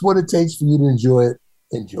that's what it takes for you to enjoy it,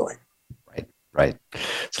 enjoy. Right.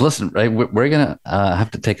 So listen, right, we're going to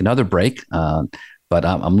have to take another break, but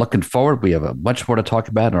I'm looking forward. We have a much more to talk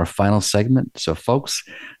about in our final segment. So folks,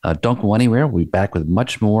 don't go anywhere. We'll be back with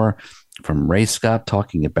much more from Ray Scott,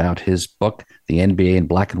 talking about his book, The NBA in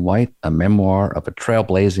Black and White, a memoir of a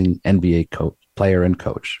trailblazing NBA player and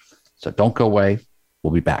coach. So don't go away.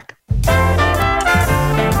 We'll be back.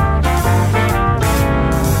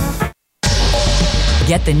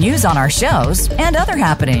 Get the news on our shows and other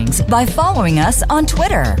happenings by following us on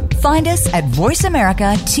Twitter. Find us at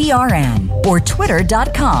VoiceAmericaTRN or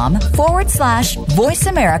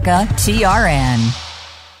twitter.com/VoiceAmericaTRN.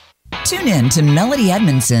 Tune in to Melody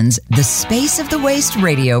Edmondson's The Space of the Waist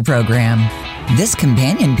radio program. This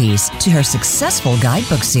companion piece to her successful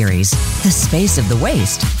guidebook series, The Space of the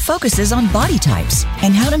Waist, focuses on body types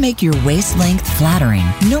and how to make your waist length flattering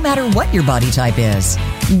no matter what your body type is.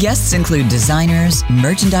 Guests include designers,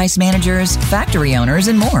 merchandise managers, factory owners,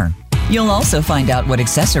 and more. You'll also find out what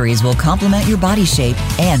accessories will complement your body shape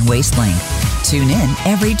and waist length. Tune in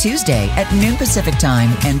every Tuesday at noon Pacific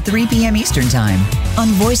Time and 3 p.m. Eastern Time on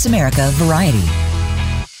Voice America Variety.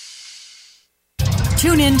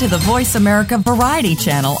 Tune in to the Voice America Variety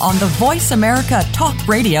channel on the Voice America Talk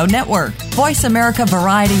Radio Network. Voice America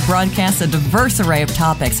Variety broadcasts a diverse array of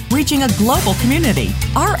topics, reaching a global community.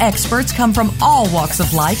 Our experts come from all walks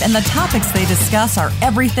of life, and the topics they discuss are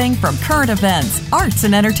everything from current events, arts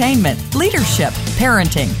and entertainment, leadership,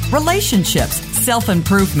 parenting, relationships,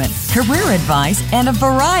 self-improvement, career advice, and a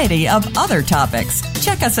variety of other topics.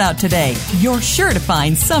 Check us out today. You're sure to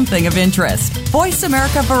find something of interest. Voice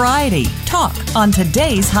America Variety. Talk on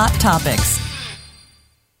today's hot topics.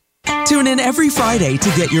 Tune in every Friday to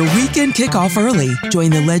get your weekend kickoff early. Join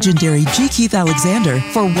the legendary G. Keith Alexander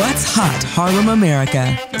for What's Hot Harlem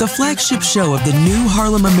America. The flagship show of the new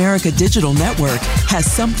Harlem America Digital Network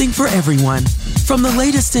has something for everyone. From the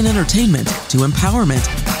latest in entertainment to empowerment,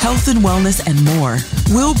 health and wellness, and more,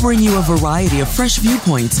 we'll bring you a variety of fresh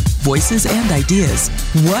viewpoints, voices, and ideas.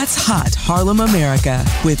 What's Hot Harlem America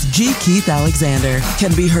with G. Keith Alexander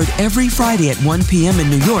can be heard every Friday at 1 p.m. in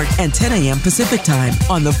New York and 10 a.m. Pacific Time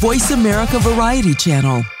on the Voice America Variety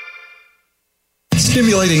Channel.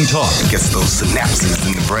 Stimulating talk. It gets those synapses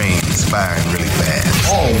in the brain firing really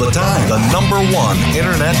fast. All the time. The #1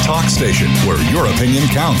 internet talk station where your opinion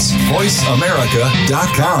counts.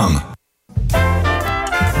 VoiceAmerica.com.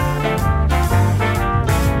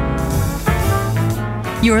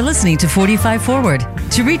 You are listening to 45 Forward.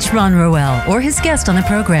 To reach Ron Roel or his guest on the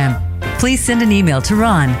program, please send an email to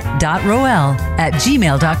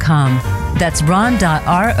ron.roel@gmail.com. That's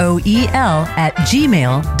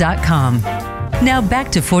ron.roel@gmail.com. Now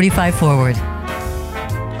back to 45 Forward.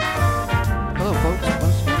 Hello, folks.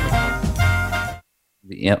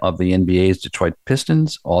 Of the NBA's Detroit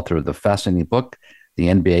Pistons, author of the fascinating book, The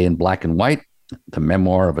NBA in Black and White, the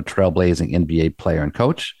memoir of a trailblazing NBA player and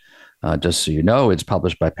coach. Just so you know, it's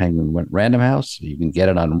published by Penguin Random House. You can get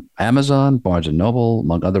it on Amazon, Barnes & Noble,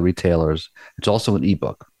 among other retailers. It's also an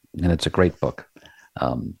ebook, and it's a great book.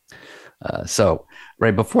 So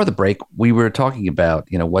right before the break, we were talking about,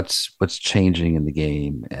 what's changing in the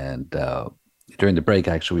game. And during the break,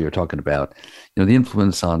 actually, we were talking about, the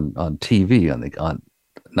influence on TV, on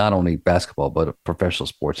not only basketball, but professional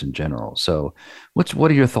sports in general. So what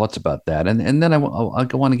are your thoughts about that? And then I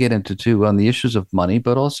want to get into, too, on the issues of money,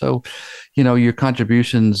 but also, your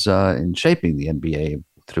contributions in shaping the NBA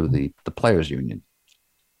through the Players Union.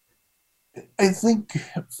 I think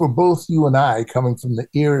for both you and I, coming from the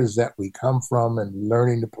eras that we come from and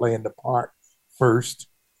learning to play in the part first,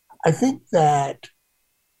 I think that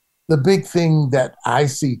the big thing that I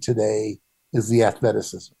see today is the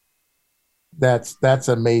athleticism. That's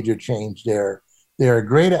a major change there. They're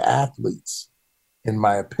greater athletes, in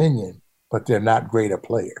my opinion, but they're not greater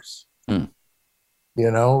players. The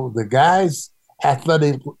guys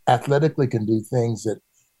athletically can do things that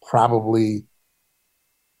probably,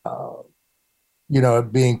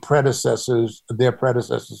 being their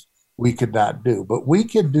predecessors, we could not do. But we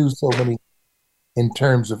could do so many in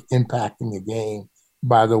terms of impacting the game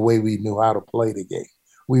by the way we knew how to play the game.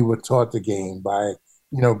 We were taught the game by,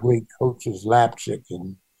 great coaches, Lapchick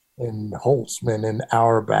and Holtzman and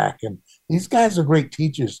Auerbach. And these guys are great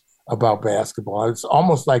teachers about basketball. It's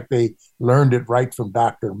almost like they learned it right from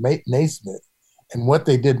Dr. Naismith. And what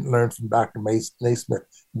they didn't learn from Dr. Naismith,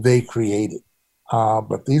 they created.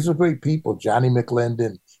 But these are great people. Johnny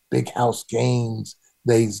McClendon, Big House Gaines.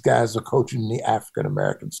 These guys are coaching the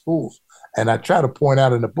African-American schools. And I try to point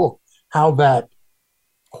out in the book how that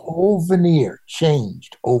whole veneer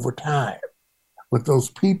changed over time with those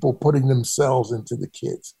people putting themselves into the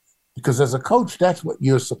kids. Because as a coach, that's what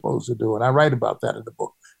you're supposed to do. And I write about that in the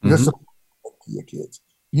book. You're supposed to look to your kids.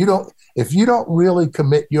 If you don't really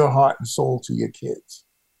commit your heart and soul to your kids,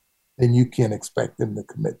 then you can't expect them to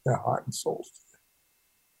commit their heart and souls to you.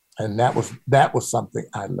 And that was something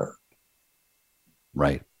I learned.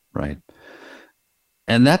 Right.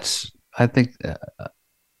 And that's, I think,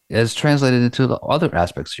 is translated into the other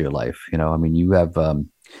aspects of your life. You've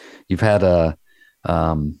had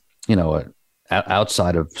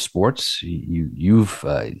outside of sports, you've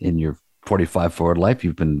in your 45 Forward life,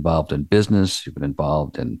 you've been involved in business. You've been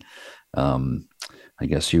involved in, I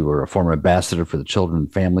guess you were a former ambassador for the Children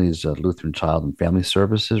and Families, Lutheran Child and Family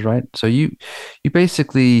Services, right? So you've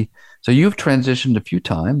transitioned a few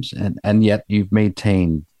times, and yet you've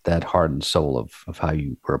maintained that heart and soul of how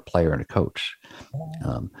you were a player and a coach.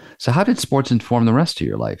 So how did sports inform the rest of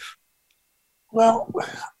your life? Well,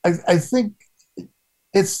 I think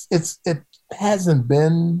it hasn't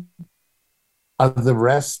been the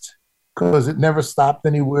rest because it never stopped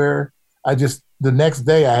anywhere. The next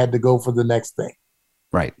day I had to go for the next thing.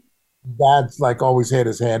 Right. Dad's like always had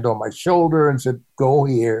his hand on my shoulder and said, go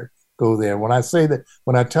here, go there. When I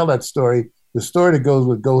tell that story, the story that goes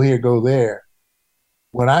with go here, go there.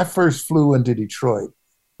 When I first flew into Detroit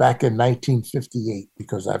back in 1958,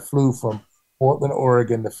 because I flew from Portland,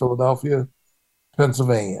 Oregon to Philadelphia,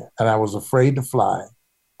 Pennsylvania, and I was afraid to fly,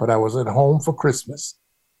 but I was at home for Christmas.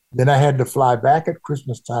 Then I had to fly back at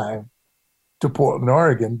Christmas time to Portland,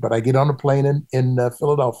 Oregon, but I get on a plane in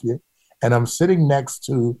Philadelphia, and I'm sitting next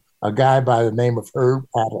to a guy by the name of Herb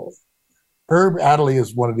Adderley. Herb Adderley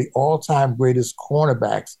is one of the all-time greatest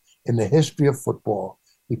cornerbacks in the history of football.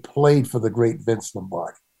 He played for the great Vince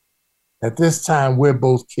Lombardi. At this time, we're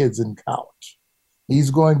both kids in college.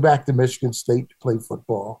 He's going back to Michigan State to play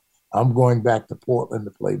football. I'm going back to Portland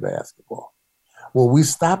to play basketball. Well, we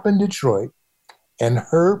stop in Detroit, and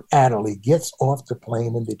Herb Adderley gets off the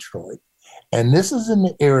plane in Detroit. And this is in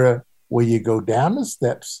the era where you go down the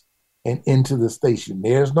steps and into the station.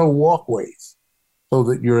 There's no walkways so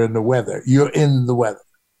that you're in the weather. You're in the weather.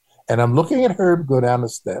 And I'm looking at Herb go down the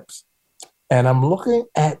steps, and I'm looking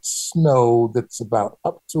at snow that's about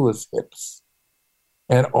up to his hips.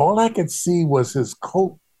 And all I could see was his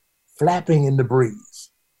coat flapping in the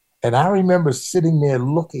breeze. And I remember sitting there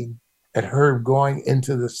looking at Herb going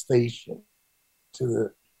into the station,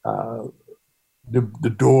 to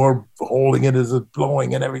the door, holding it as it's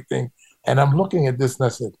blowing and everything. And I'm looking at this and I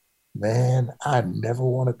said, man, I never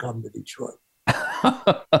want to come to Detroit.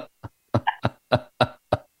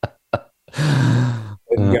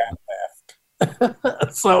 And got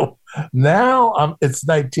left. So now it's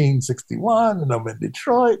 1961 and I'm in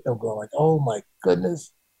Detroit. I'm going like, oh my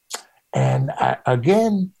goodness. And I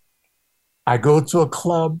go to a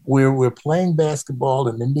club where we're playing basketball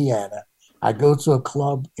in Indiana. I go to a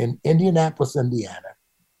club in Indianapolis, Indiana,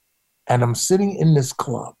 and I'm sitting in this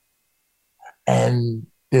club, and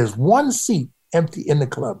there's one seat empty in the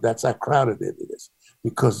club. That's how crowded it is,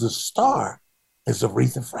 because the star is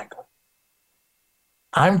Aretha Franklin.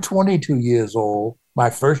 I'm 22 years old, my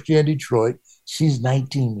first year in Detroit. She's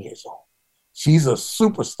 19 years old. She's a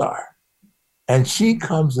superstar. And she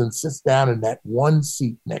comes and sits down in that one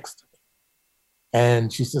seat next to me.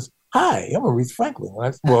 And she says, hi, I'm Aretha Franklin. And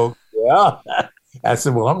I said, well, yeah. I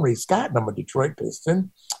said, well, I'm Ray Scott and I'm a Detroit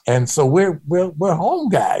Piston. And so we're home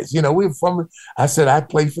guys. You know, I said, I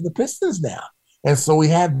play for the Pistons now. And so we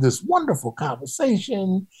had this wonderful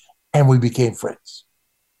conversation and we became friends.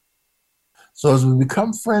 So as we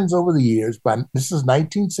become friends over the years, this is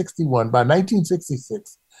 1961, by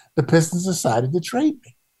 1966, the Pistons decided to trade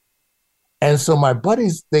me. And so my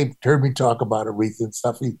buddies, they heard me talk about Aretha and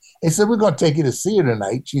stuff. They said, we're going to take you to see her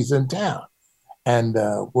tonight. She's in town. And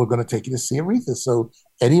we're going to take you to see Aretha. So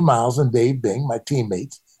Eddie Miles and Dave Bing, my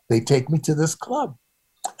teammates, they take me to this club.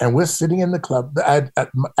 And we're sitting in the club, at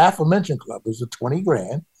aforementioned club. It was a 20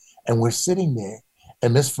 grand. And we're sitting there.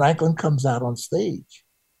 And Miss Franklin comes out on stage.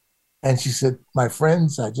 And she said, my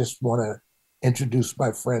friends, I just want to introduce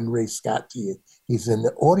my friend Ray Scott to you. He's in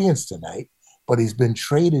the audience tonight, but he's been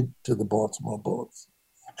traded to the Baltimore Bullets.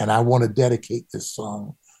 And I want to dedicate this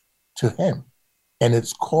song to him. And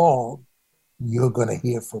it's called You're Gonna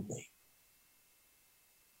Hear From Me.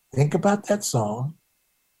 Think about that song.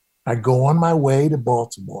 I go on my way to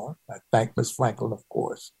Baltimore. I thank Miss Franklin, of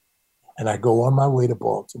course. And I go on my way to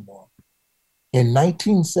Baltimore. In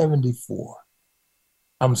 1974,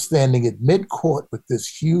 I'm standing at midcourt with this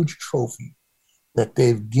huge trophy that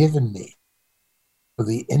they've given me for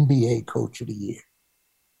the NBA Coach of the Year.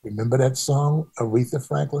 Remember that song Aretha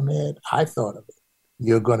Franklin had? I thought of it.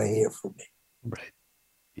 You're Gonna Hear From Me. Right.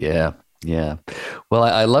 Yeah. Yeah. Well,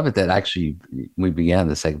 I love it that actually we began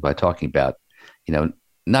the segment by talking about,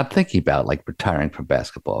 not thinking about like retiring from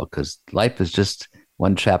basketball, because life is just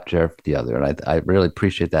one chapter after the other. And I really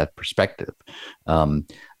appreciate that perspective.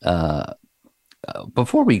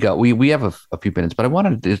 Before we go, we have a few minutes, but I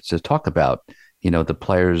wanted to talk about, the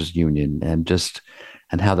players union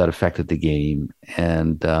and how that affected the game.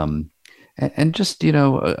 And just,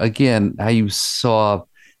 again, how you saw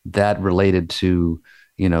that related to,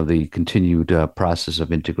 the continued process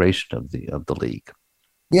of integration of the league.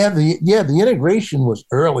 Yeah, the integration was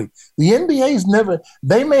early. The NBA's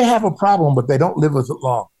they may have a problem, but they don't live with it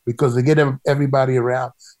long because they get everybody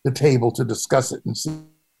around the table to discuss it and see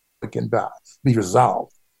if it can be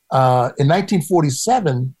resolved. In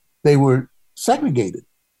 1947, they were segregated.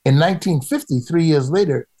 In 1950, 3 years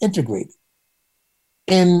later, integrated.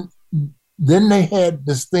 And then they had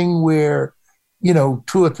this thing where, 2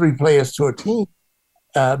 or 3 players to a team,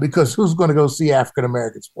 because who's going to go see African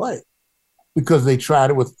Americans play? Because they tried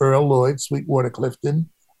it with Earl Lloyd, Sweetwater Clifton,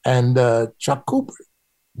 and Chuck Cooper,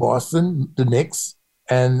 Boston, the Knicks,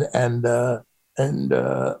 and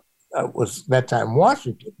was that time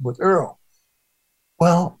Washington with Earl.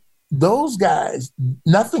 Well, those guys,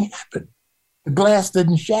 nothing happened. The glass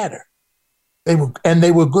didn't shatter. They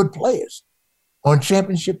were good players on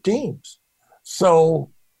championship teams.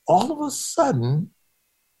 So all of a sudden,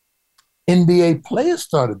 NBA players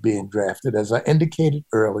started being drafted, as I indicated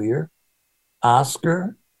earlier.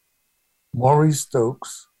 Oscar, Maurice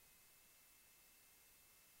Stokes,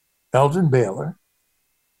 Elgin Baylor,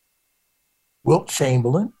 Wilt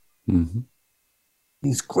Chamberlain,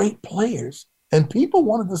 these great players. And people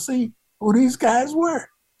wanted to see who these guys were.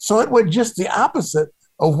 So it was just the opposite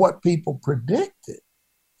of what people predicted.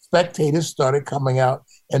 Spectators started coming out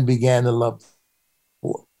and began to love the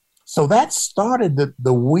sport. So that started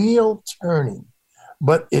the wheel turning.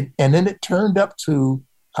 And then it turned up to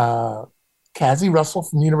Cassie Russell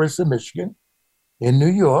from the University of Michigan in New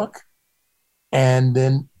York, and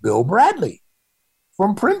then Bill Bradley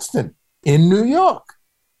from Princeton in New York.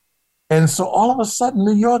 And so all of a sudden,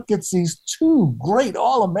 New York gets these 2 great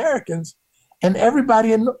All-Americans, and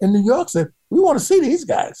everybody in New York said, we want to see these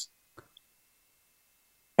guys.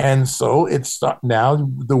 And so now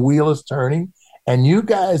the wheel is turning, and you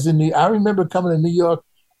guys I remember coming to New York,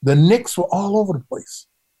 the Knicks were all over the place.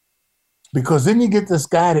 Because then you get this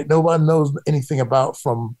guy that nobody knows anything about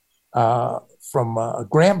from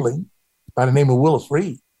Grambling by the name of Willis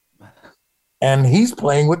Reed. And he's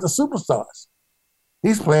playing with the superstars.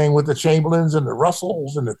 He's playing with the Chamberlains and the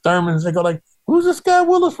Russells and the Thurmans. They go like, who's this guy,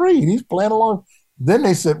 Willis Reed? He's playing along. Then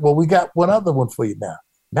they said, well, we got one other one for you now.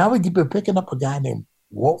 Now we keep picking up a guy named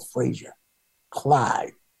Walt Frazier,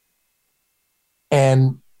 Clyde.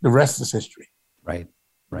 And the rest is history. Right.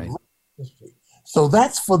 So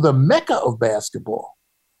that's for the mecca of basketball.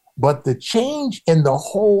 But the change in the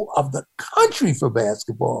whole of the country for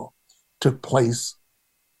basketball took place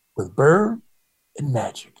with Bird and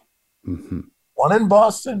Magic. One in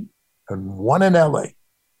Boston and one in LA.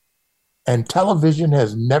 And television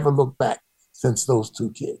has never looked back since those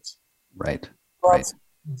 2 kids. Right.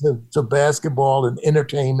 To basketball and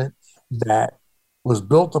entertainment that was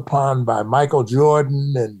built upon by Michael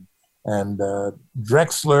Jordan and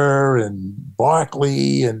Drexler and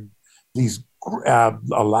Barkley and these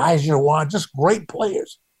Elijah Wan, just great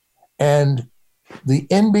players. And the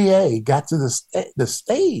NBA got to the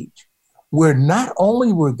stage where not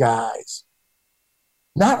only were guys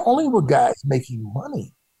making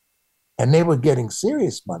money, and they were getting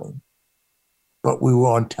serious money, but we were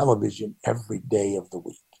on television every day of the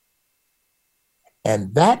week.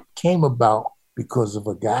 And that came about because of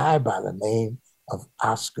a guy by the name of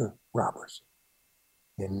Oscar Roberson.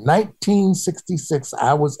 In 1966,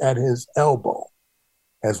 I was at his elbow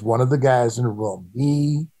as one of the guys in the room.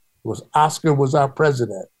 Oscar was our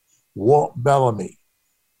president, Walt Bellamy,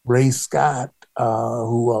 Ray Scott,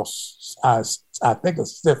 who else? I think a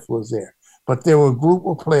Stiff was there. But there were a group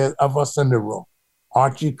of players of us in the room,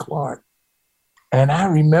 Archie Clark. And I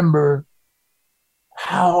remember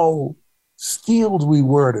how steeled we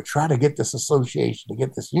were to try to get this association, to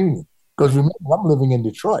get this union. Because remember, I'm living in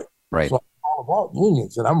Detroit. Right. So I'm all about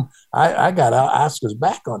unions. And I got Oscar's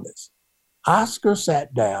back on this. Oscar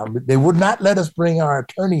sat down. They would not let us bring our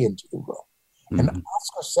attorney into the room. And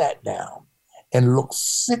Oscar sat down and looked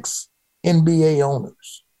 6 NBA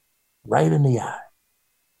owners right in the eye.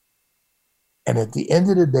 And at the end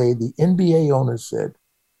of the day, the NBA owners said,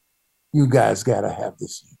 you guys got to have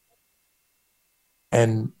this union.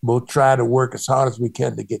 And we'll try to work as hard as we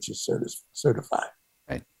can to get you certified.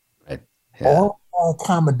 Right. Yeah. All our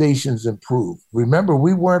accommodations improved. Remember,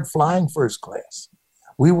 we weren't flying first class.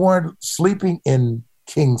 We weren't sleeping in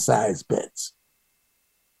king-size beds.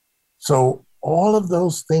 So all of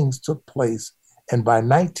those things took place. And by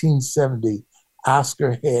 1970,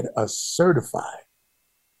 Oscar had us certified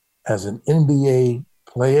as an NBA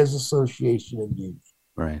Players Association and Union.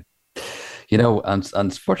 Right. You know,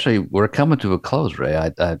 unfortunately, we're coming to a close, Ray.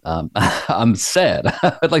 I'm sad.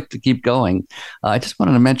 I'd like to keep going. I just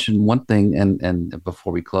wanted to mention one thing, and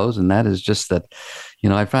before we close, and that is just that, you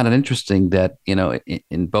know, I found it interesting that, you know,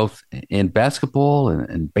 in both in basketball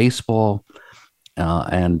and baseball,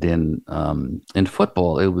 and in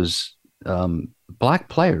football, it was Black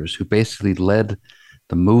players who basically led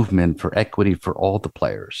the movement for equity for all the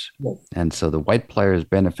players, and so the white players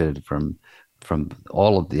benefited from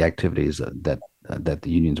all of the activities that the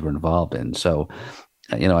unions were involved in. So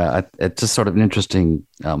it's just sort of an interesting,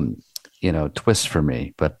 twist for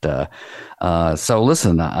me. But so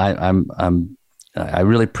listen, I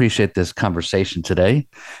really appreciate this conversation today.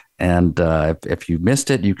 And if you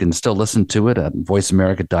missed it, you can still listen to it at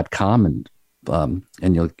voiceamerica.com,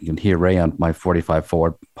 and you can hear Ray on my 45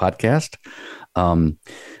 Forward podcast. And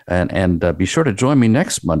be sure to join me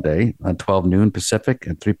next Monday at 12 noon Pacific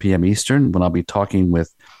and 3 p.m. Eastern, when I'll be talking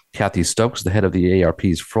with Kathy Stokes, the head of the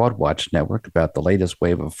ARP's Fraud Watch Network, about the latest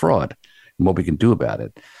wave of fraud and what we can do about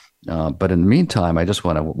it. But in the meantime, I just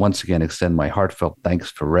want to once again extend my heartfelt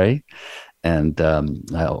thanks for Ray. And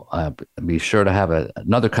I'll be sure to have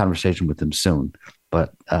another conversation with him soon.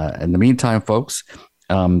 But in the meantime, folks,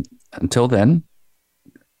 until then,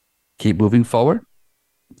 keep moving forward,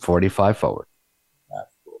 45 forward.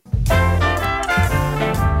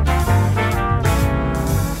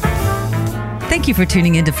 Thank you for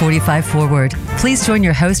tuning in to 45 Forward. Please join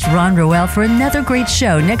your host, Ron Roel, for another great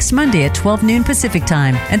show next Monday at 12 noon Pacific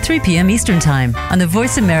Time and 3 p.m. Eastern Time on the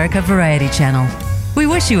Voice America Variety Channel. We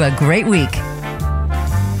wish you a great week.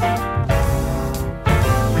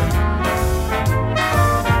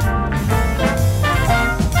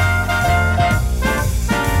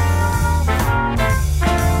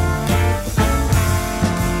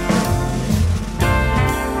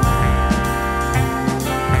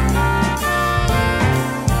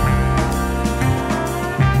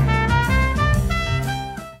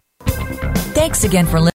 Thanks again for listening.